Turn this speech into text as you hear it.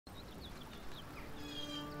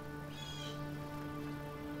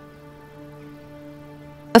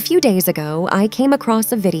A few days ago, I came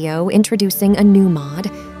across a video introducing a new mod,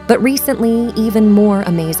 but recently even more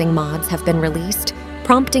amazing mods have been released,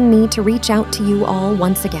 prompting me to reach out to you all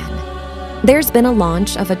once again. There's been a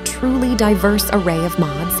launch of a truly diverse array of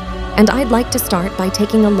mods, and I'd like to start by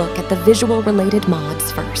taking a look at the visual-related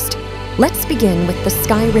mods first. Let's begin with the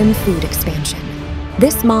Skyrim food expansion.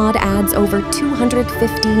 This mod adds over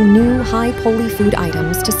 250 new high-poly food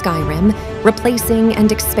items to Skyrim, replacing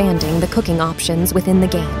and expanding the cooking options within the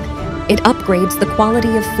game. It upgrades the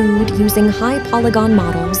quality of food using high-polygon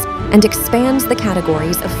models and expands the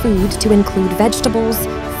categories of food to include vegetables,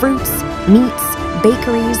 fruits, meats,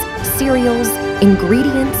 bakeries, cereals,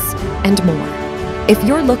 ingredients, and more. If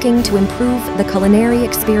you're looking to improve the culinary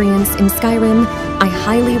experience in Skyrim, I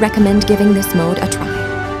highly recommend giving this mode a try.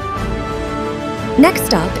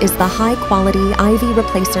 Next up is the high-quality Ivy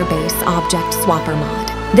Replacer Base Object Swapper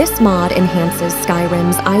mod. This mod enhances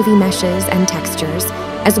Skyrim's Ivy meshes and textures,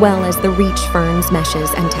 as well as the Reach Ferns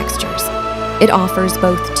meshes and textures. It offers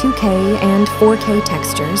both 2K and 4K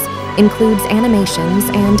textures, includes animations,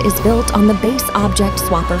 and is built on the base object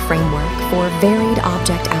swapper framework for varied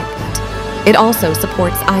object output. It also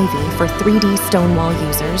supports Ivy for 3D Stonewall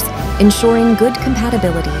users, ensuring good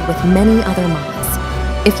compatibility with many other mods.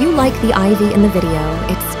 If you like the Ivy in the video,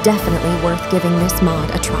 it's definitely worth giving this mod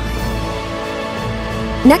a try.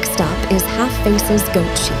 Next up is Halffaces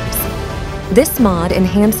Goat Cheese. This mod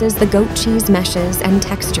enhances the goat cheese meshes and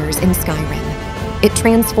textures in Skyrim. It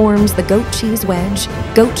transforms the goat cheese wedge,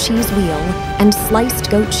 goat cheese wheel, and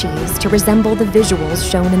sliced goat cheese to resemble the visuals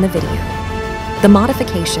shown in the video. The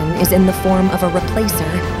modification is in the form of a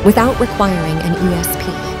replacer without requiring an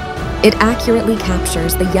ESP. It accurately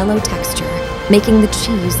captures the yellow texture, making the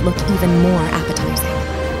cheese look even more appetizing.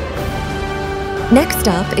 Next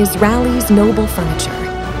up is Rally's Noble Furniture,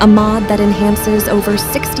 a mod that enhances over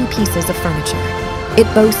 60 pieces of furniture. It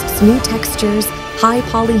boasts new textures, high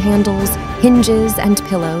poly handles, hinges and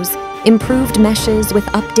pillows, improved meshes with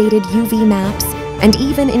updated UV maps, and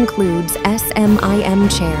even includes SMIM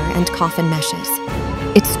chair and coffin meshes.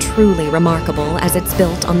 It's truly remarkable as it's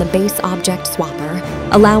built on the base object swapper,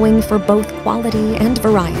 allowing for both quality and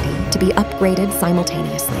variety to be upgraded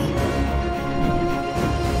simultaneously.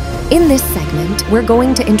 In this segment, we're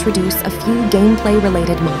going to introduce a few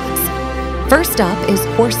gameplay-related mods. First up is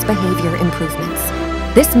horse behavior improvements.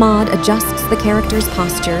 This mod adjusts the character's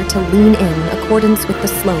posture to lean in accordance with the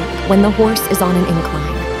slope when the horse is on an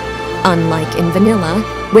incline. Unlike in vanilla,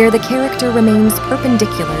 where the character remains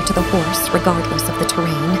perpendicular to the horse regardless of the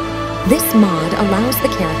terrain, this mod allows the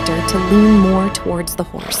character to lean more towards the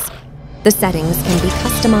horse. The settings can be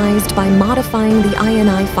customized by modifying the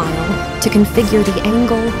INI file to configure the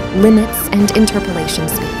angle, limits, and interpolation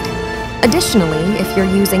speed. Additionally, if you're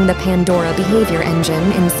using the Pandora behavior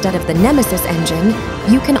engine instead of the Nemesis engine,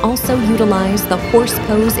 you can also utilize the Horse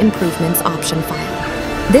Pose Improvements option file.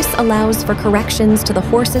 This allows for corrections to the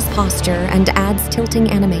horse's posture and adds tilting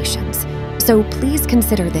animations, so please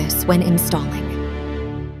consider this when installing.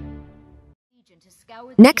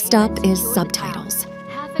 Next up is Subtitles.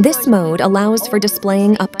 This mode allows for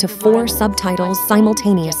displaying up to 4 subtitles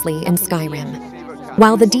simultaneously in Skyrim.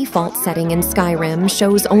 While the default setting in Skyrim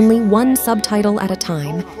shows only 1 subtitle at a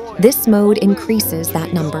time, this mode increases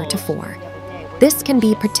that number to 4. This can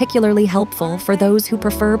be particularly helpful for those who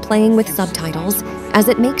prefer playing with subtitles, as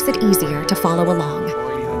it makes it easier to follow along.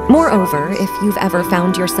 Moreover, if you've ever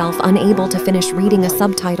found yourself unable to finish reading a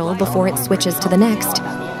subtitle before it switches to the next,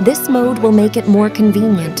 this mode will make it more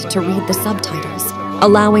convenient to read the subtitles,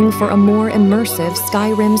 allowing for a more immersive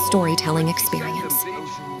Skyrim storytelling experience.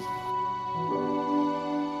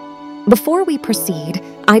 Before we proceed,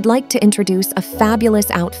 I'd like to introduce a fabulous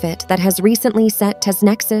outfit that has recently set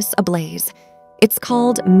Tesnexus ablaze. It's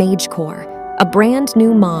called MAGECORE, a brand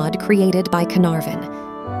new mod created by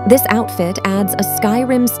Carnarvon. This outfit adds a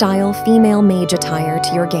Skyrim-style female mage attire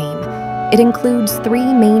to your game. It includes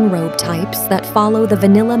 3 main robe types that follow the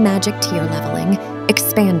vanilla magic tier leveling,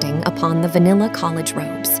 expanding upon the vanilla college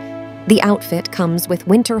robes. The outfit comes with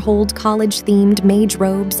Winterhold college-themed mage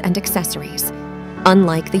robes and accessories.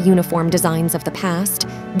 Unlike the uniform designs of the past,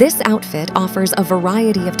 this outfit offers a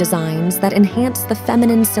variety of designs that enhance the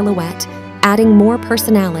feminine silhouette, adding more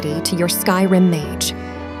personality to your Skyrim mage.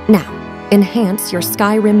 Now, enhance your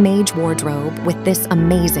Skyrim mage wardrobe with this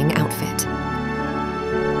amazing outfit.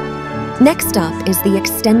 Next up is the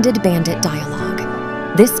extended Bandit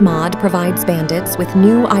dialogue. This mod provides bandits with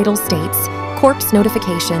new idle states, corpse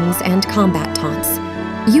notifications, and combat taunts.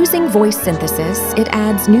 Using voice synthesis, it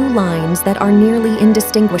adds new lines that are nearly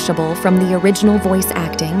indistinguishable from the original voice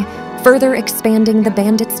acting, further expanding the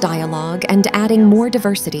bandits' dialogue and adding more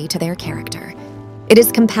diversity to their character. It is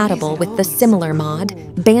compatible with the similar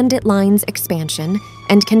mod, Bandit Lines expansion,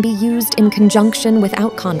 and can be used in conjunction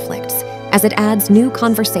without conflicts, as it adds new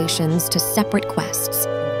conversations to separate quests.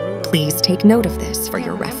 Please take note of this for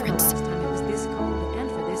your reference.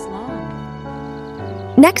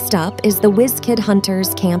 Next up is the WiZkiD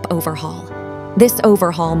Hunters Camp Overhaul. This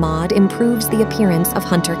Overhaul mod improves the appearance of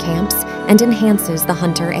hunter camps and enhances the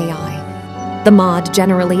hunter AI. The mod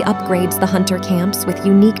generally upgrades the hunter camps with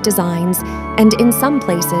unique designs and in some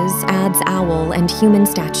places adds owl and human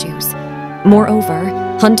statues. Moreover,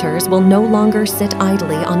 hunters will no longer sit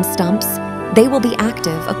idly on stumps. They will be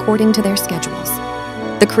active according to their schedules.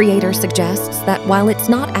 The creator suggests that while it's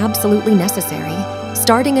not absolutely necessary,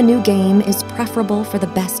 starting a new game is preferable for the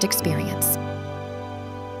best experience.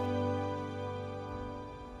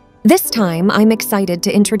 This time, I'm excited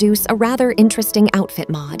to introduce a rather interesting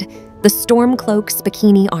outfit mod, the Stormcloaks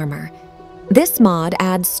Bikini armor. This mod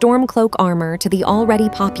adds Stormcloak armor to the already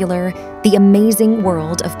popular The Amazing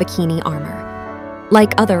World of Bikini armor.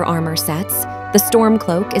 Like other armor sets, the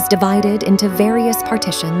Stormcloak is divided into various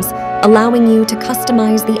partitions, allowing you to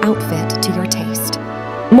customize the outfit to your taste.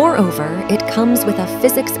 Moreover, it comes with a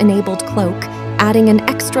physics-enabled cloak, adding an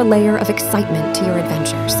extra layer of excitement to your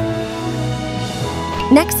adventures.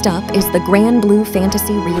 Next up is the Granblue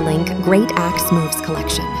Fantasy Relink-great Axe Moves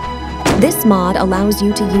collection. This mod allows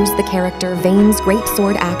you to use the character Vayne's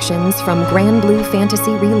greatsword actions from Granblue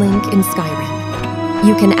Fantasy Relink in Skyrim.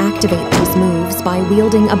 You can activate these moves by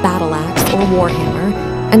wielding a battle axe or warhammer,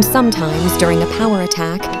 and sometimes during a power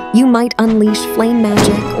attack, you might unleash flame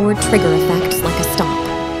magic or trigger effects like a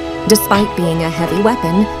stomp. Despite being a heavy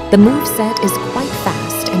weapon, the moveset is quite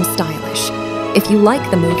fast and stylish. If you like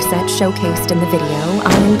the moveset showcased in the video,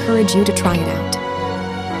 I encourage you to try it out.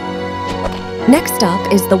 Next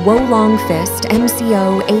up is the WoLong Fist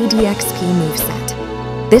MCO ADXP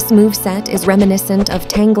moveset. This moveset is reminiscent of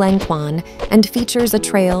Tanglang Quan and features a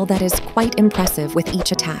trail that is quite impressive with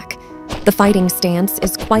each attack. The fighting stance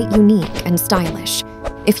is quite unique and stylish.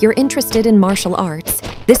 If you're interested in martial arts,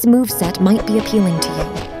 this moveset might be appealing to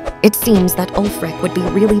you. It seems that Ulfric would be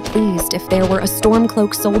really pleased if there were a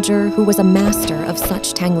Stormcloak soldier who was a master of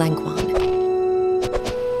such Tanglang Quan.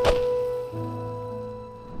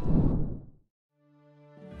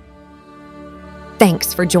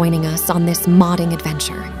 Thanks for joining us on this modding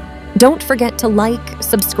adventure. Don't forget to like,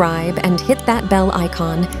 subscribe, and hit that bell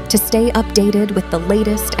icon to stay updated with the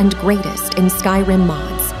latest and greatest in Skyrim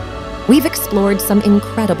mods. We've explored some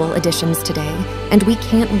incredible additions today, and we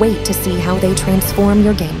can't wait to see how they transform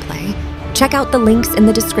your gameplay. Check out the links in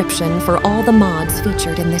the description for all the mods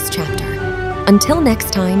featured in this chapter. Until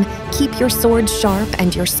next time, keep your swords sharp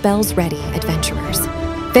and your spells ready, adventurers.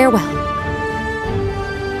 Farewell.